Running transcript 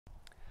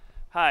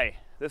Hi,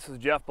 this is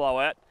Jeff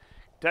Blauette,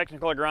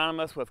 technical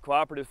agronomist with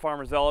Cooperative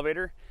Farmers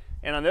Elevator,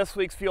 and on this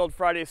week's Field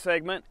Friday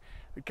segment,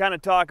 we kind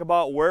of talk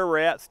about where we're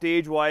at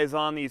stage-wise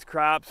on these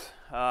crops,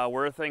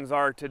 where things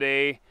are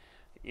today.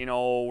 You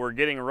know, we're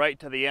getting right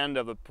to the end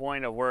of the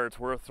point of where it's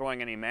worth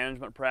throwing any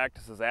management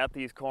practices at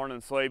these corn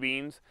and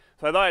soybeans.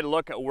 So I thought I'd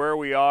look at where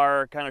we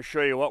are, kind of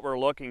show you what we're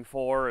looking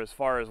for as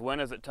far as when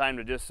is it time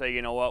to just say,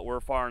 you know what, we're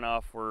far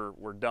enough,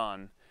 we're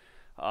done.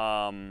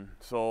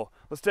 So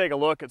let's take a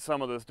look at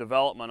some of this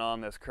development on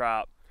this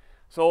crop.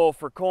 So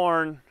for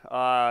corn,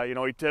 you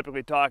know, we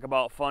typically talk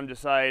about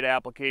fungicide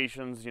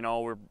applications. You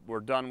know, we're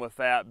done with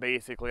that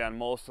basically on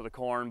most of the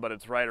corn, but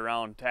it's right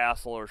around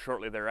tassel or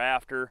shortly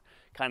thereafter,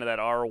 kind of that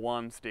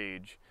R1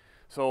 stage.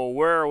 So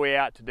where are we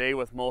at today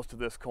with most of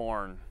this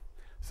corn?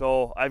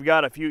 So I've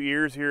got a few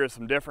ears here of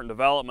some different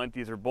development.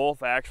 These are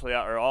both actually,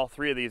 or all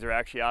three of these are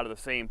actually out of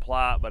the same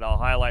plot, but I'll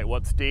highlight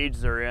what stage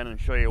they're in and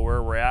show you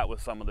where we're at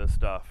with some of this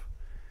stuff.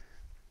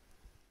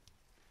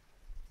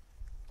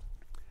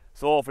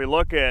 So if we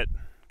look at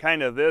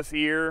kind of this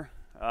ear,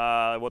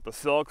 what the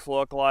silks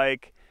look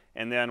like,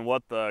 and then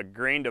what the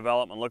grain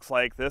development looks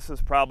like, this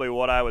is probably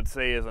what I would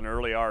say is an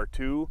early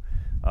R2.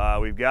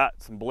 We've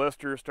got some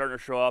blisters starting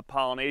to show up,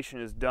 pollination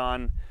is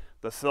done,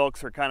 the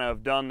silks are kind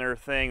of done their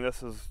thing.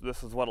 This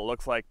is what it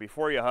looks like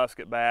before you husk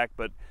it back,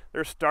 but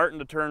they're starting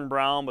to turn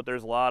brown, but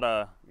there's a lot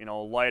of, you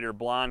know, lighter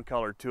blonde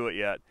color to it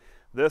yet.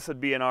 This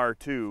would be an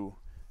R2,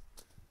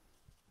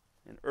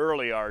 an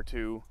early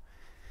R2.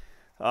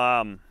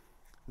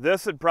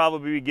 This would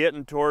probably be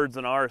getting towards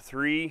an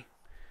R3.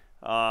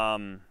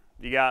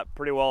 You got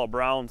pretty well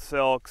brown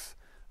silks.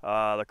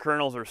 The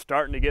kernels are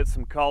starting to get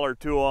some color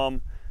to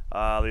them.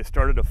 They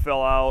started to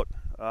fill out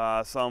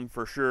some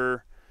for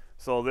sure.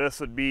 So this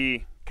would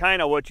be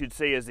kind of what you'd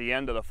say is the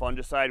end of the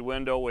fungicide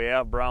window. We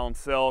have brown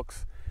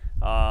silks,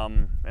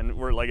 and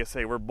we're, like I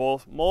say, we're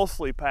both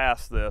mostly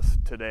past this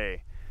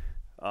today.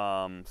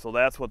 So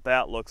that's what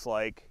that looks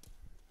like.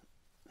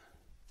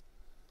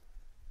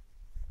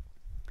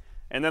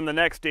 And then the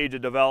next stage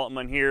of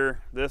development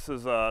here, this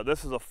is a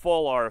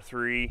full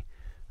R3.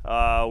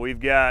 We've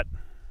got,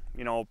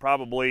 you know,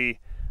 probably,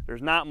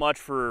 there's not much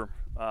for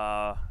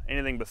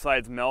anything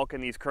besides milk in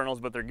these kernels,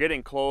 but they're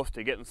getting close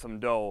to getting some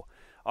dough.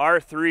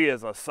 R3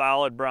 is a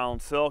solid brown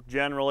silk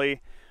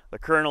generally. The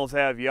kernels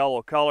have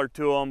yellow color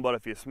to them, but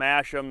if you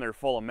smash them, they're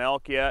full of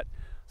milk yet.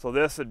 So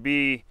this would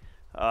be,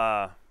 you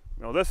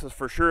know, this is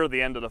for sure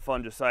the end of the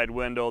fungicide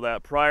window.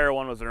 That prior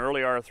one was an early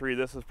R3.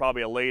 This is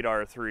probably a late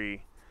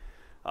R3.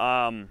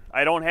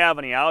 I don't have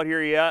any out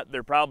here yet.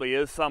 There probably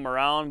is some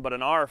around, but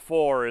an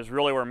R4 is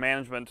really where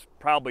management's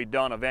probably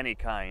done of any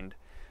kind.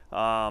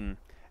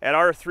 At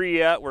R3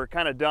 yet, we're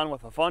kind of done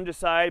with the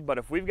fungicide, but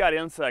if we've got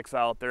insects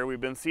out there,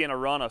 we've been seeing a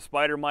run of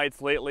spider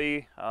mites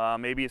lately,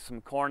 maybe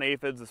some corn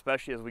aphids,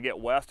 especially as we get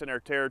west in our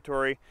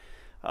territory.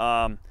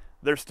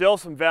 There's still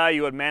some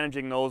value in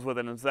managing those with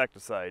an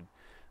insecticide.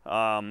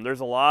 There's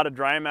a lot of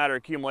dry matter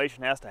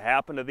accumulation has to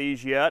happen to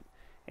these yet.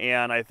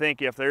 And I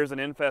think if there's an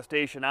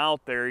infestation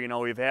out there, you know,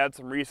 we've had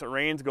some recent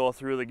rains go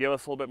through that give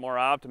us a little bit more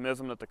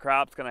optimism that the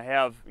crop's going to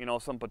have, you know,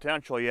 some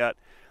potential yet.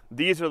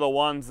 These are the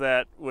ones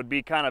that would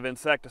be kind of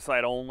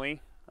insecticide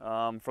only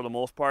for the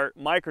most part.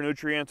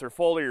 Micronutrients or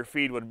foliar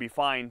feed would be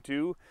fine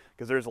too,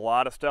 because there's a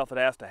lot of stuff that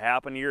has to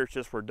happen here. It's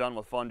just we're done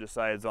with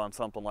fungicides on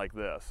something like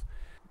this.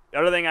 The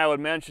other thing I would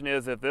mention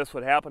is if this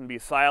would happen to be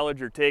silage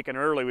or taken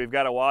early, we've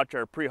got to watch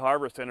our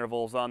pre-harvest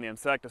intervals on the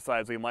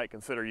insecticides we might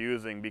consider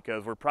using,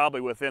 because we're probably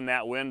within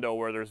that window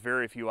where there's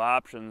very few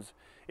options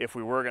if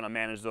we were going to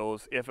manage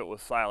those if it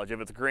was silage.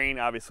 If it's grain,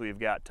 obviously we've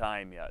got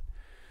time yet.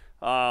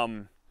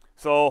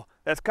 So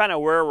that's kind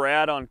of where we're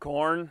at on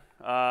corn.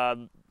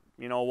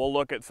 You know, we'll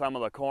look at some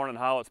of the corn and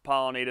how it's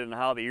pollinated and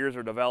how the ears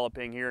are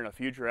developing here in a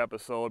future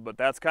episode, but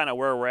that's kind of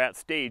where we're at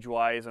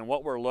stage-wise and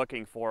what we're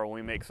looking for when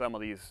we make some of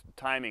these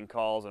timing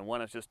calls and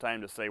when it's just time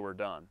to say we're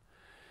done.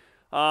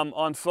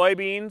 On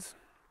soybeans,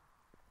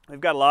 we've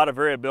got a lot of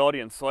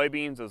variability in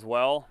soybeans as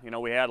well. You know,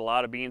 we had a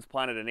lot of beans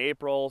planted in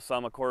April.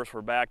 Some, of course,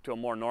 were back to a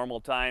more normal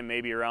time,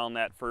 maybe around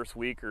that first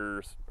week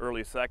or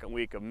early second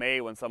week of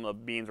May when some of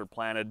the beans were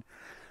planted.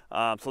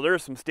 So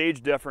there's some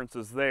stage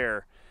differences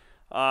there.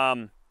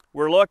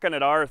 We're looking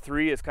at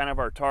R3 as kind of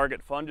our target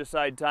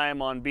fungicide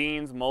time on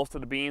beans. Most of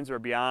the beans are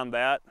beyond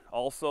that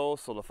also,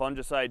 so the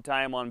fungicide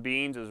time on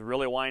beans is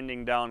really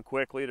winding down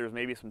quickly. There's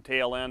maybe some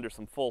tail end or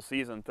some full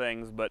season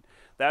things, but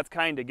that's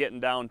kind of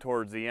getting down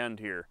towards the end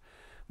here.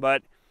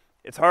 But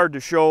it's hard to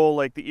show,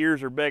 like the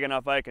ears are big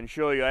enough I can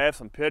show you. I have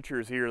some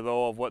pictures here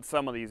though of what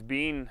some of these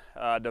bean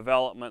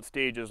development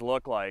stages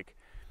look like.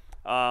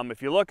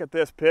 If you look at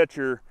this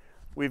picture,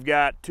 we've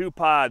got two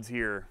pods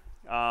here.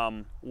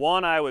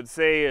 One I would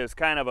say is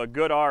kind of a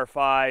good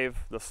R5,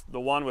 the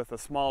one with the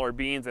smaller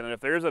beans in it.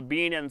 If there's a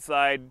bean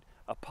inside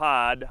a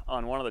pod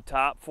on one of the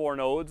top 4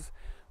 nodes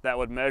that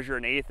would measure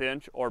an 1/8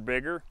 inch or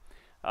bigger,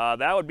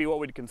 that would be what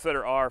we'd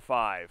consider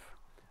R5.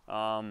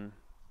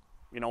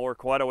 You know, we're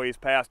quite a ways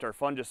past our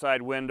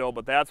fungicide window,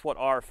 but that's what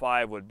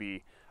R5 would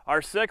be.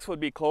 R6 would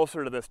be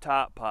closer to this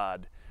top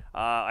pod.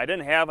 I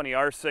didn't have any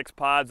R6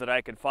 pods that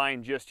I could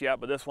find just yet,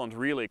 but this one's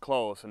really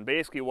close. And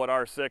basically what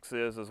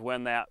R6 is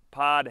when that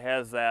pod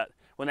has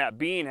when that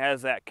bean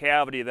has that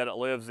cavity that it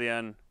lives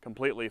in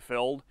completely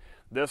filled,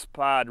 this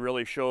pod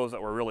really shows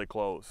that we're really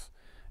close.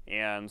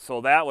 And so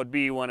that would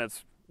be when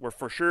we're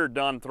for sure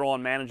done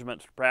throwing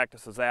management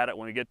practices at it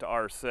when we get to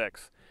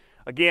R6.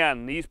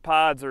 Again, these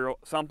pods are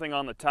something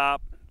on the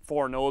top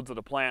 4 nodes of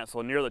the plant,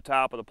 so near the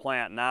top of the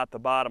plant, not the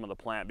bottom of the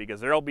plant, because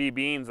there'll be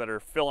beans that are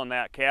filling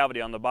that cavity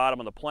on the bottom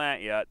of the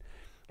plant yet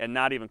and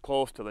not even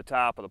close to the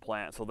top of the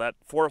plant. So that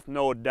 4th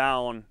node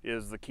down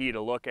is the key to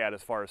look at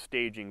as far as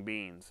staging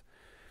beans.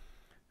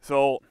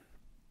 So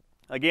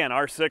again,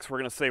 R6, we're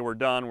going to say we're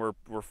done,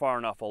 we're far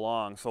enough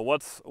along. So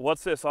what's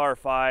this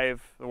R5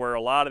 where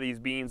a lot of these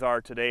beans are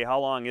today? How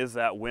long is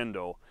that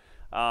window?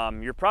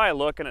 You're probably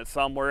looking at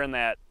somewhere in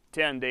that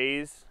 10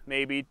 days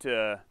maybe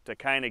to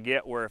kind of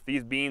get where if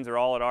these beans are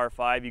all at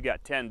R5, you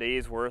got 10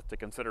 days worth to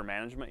consider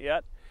management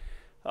yet.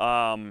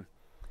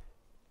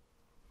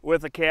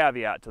 With a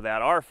caveat to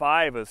that,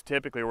 R5 is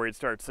typically where you'd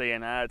start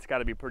saying, it's got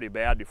to be pretty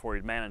bad before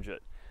you'd manage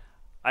it.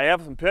 I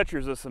have some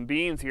pictures of some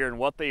beans here and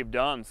what they've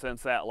done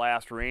since that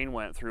last rain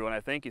went through, and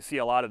I think you see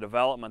a lot of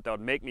development that would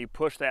make me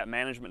push that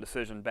management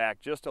decision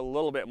back just a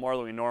little bit more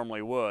than we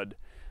normally would.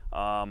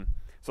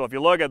 So if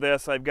you look at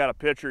this, I've got a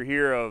picture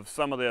here of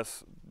some of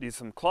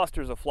some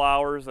clusters of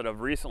flowers that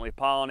have recently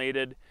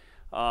pollinated.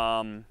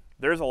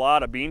 There's a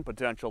lot of bean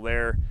potential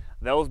there.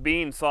 Those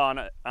beans saw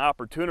an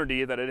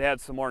opportunity that it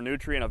had some more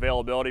nutrient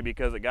availability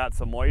because it got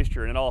some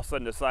moisture, and it all of a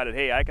sudden decided,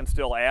 hey, I can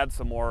still add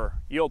some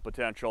more yield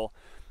potential.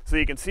 So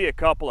you can see a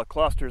couple of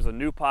clusters of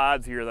new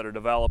pods here that are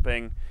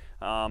developing,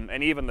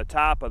 and even the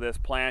top of this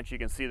plant, you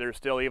can see there's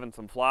still even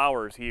some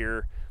flowers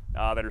here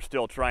that are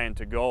still trying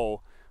to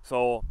go.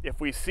 So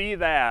if we see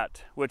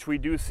that, which we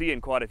do see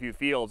in quite a few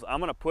fields, I'm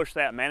going to push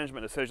that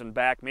management decision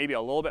back maybe a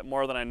little bit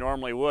more than I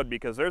normally would,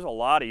 because there's a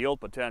lot of yield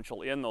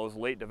potential in those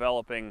late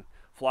developing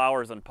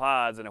flowers and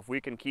pods, and if we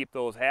can keep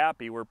those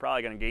happy, we're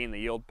probably going to gain the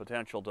yield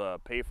potential to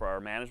pay for our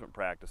management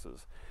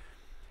practices.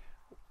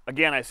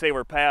 Again, I say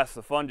we're past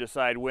the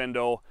fungicide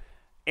window.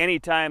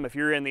 Anytime if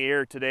you're in the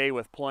air today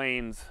with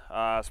planes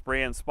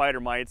spraying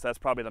spider mites, that's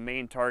probably the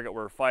main target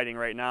we're fighting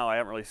right now. I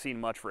haven't really seen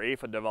much for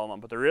aphid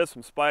development, but there is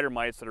some spider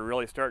mites that are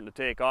really starting to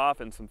take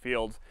off in some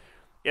fields.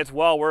 It's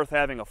well worth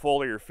having a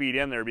foliar feed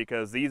in there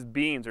because these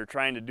beans are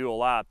trying to do a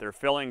lot. They're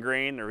filling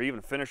grain, they're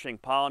even finishing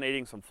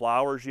pollinating some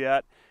flowers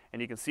yet,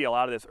 and you can see a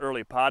lot of this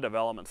early pod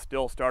development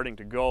still starting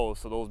to go.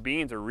 So those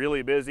beans are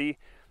really busy.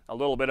 A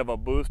little bit of a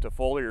boost of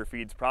foliar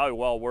feed's probably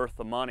well worth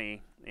the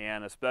money,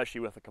 and especially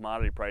with the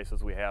commodity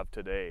prices we have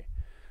today.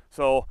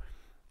 So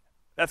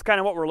that's kind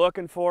of what we're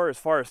looking for as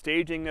far as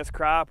staging this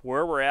crop.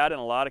 Where we're at in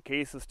a lot of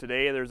cases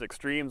today, there's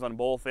extremes on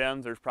both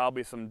ends. There's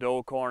probably some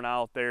dough corn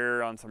out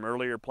there on some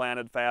earlier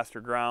planted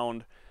faster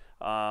ground.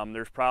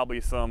 There's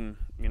probably some,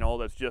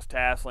 that's just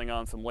tasseling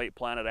on some late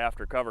planted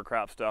after cover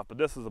crop stuff, but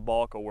this is the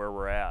bulk of where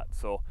we're at.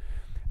 So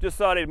just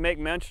thought I'd make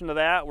mention of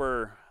that.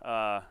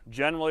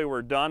 Generally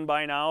we're done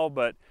by now,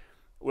 but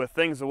with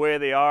things the way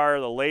they are,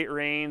 the late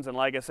rains, and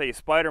like I say,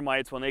 spider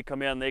mites, when they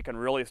come in, they can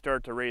really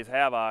start to raise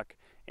havoc,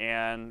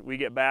 and we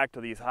get back to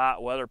these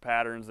hot weather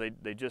patterns,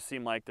 they just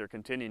seem like they're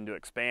continuing to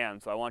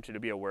expand, so I want you to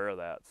be aware of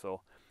that.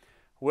 So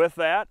with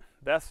that,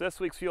 that's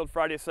this week's Field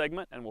Friday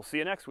segment, and we'll see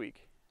you next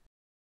week.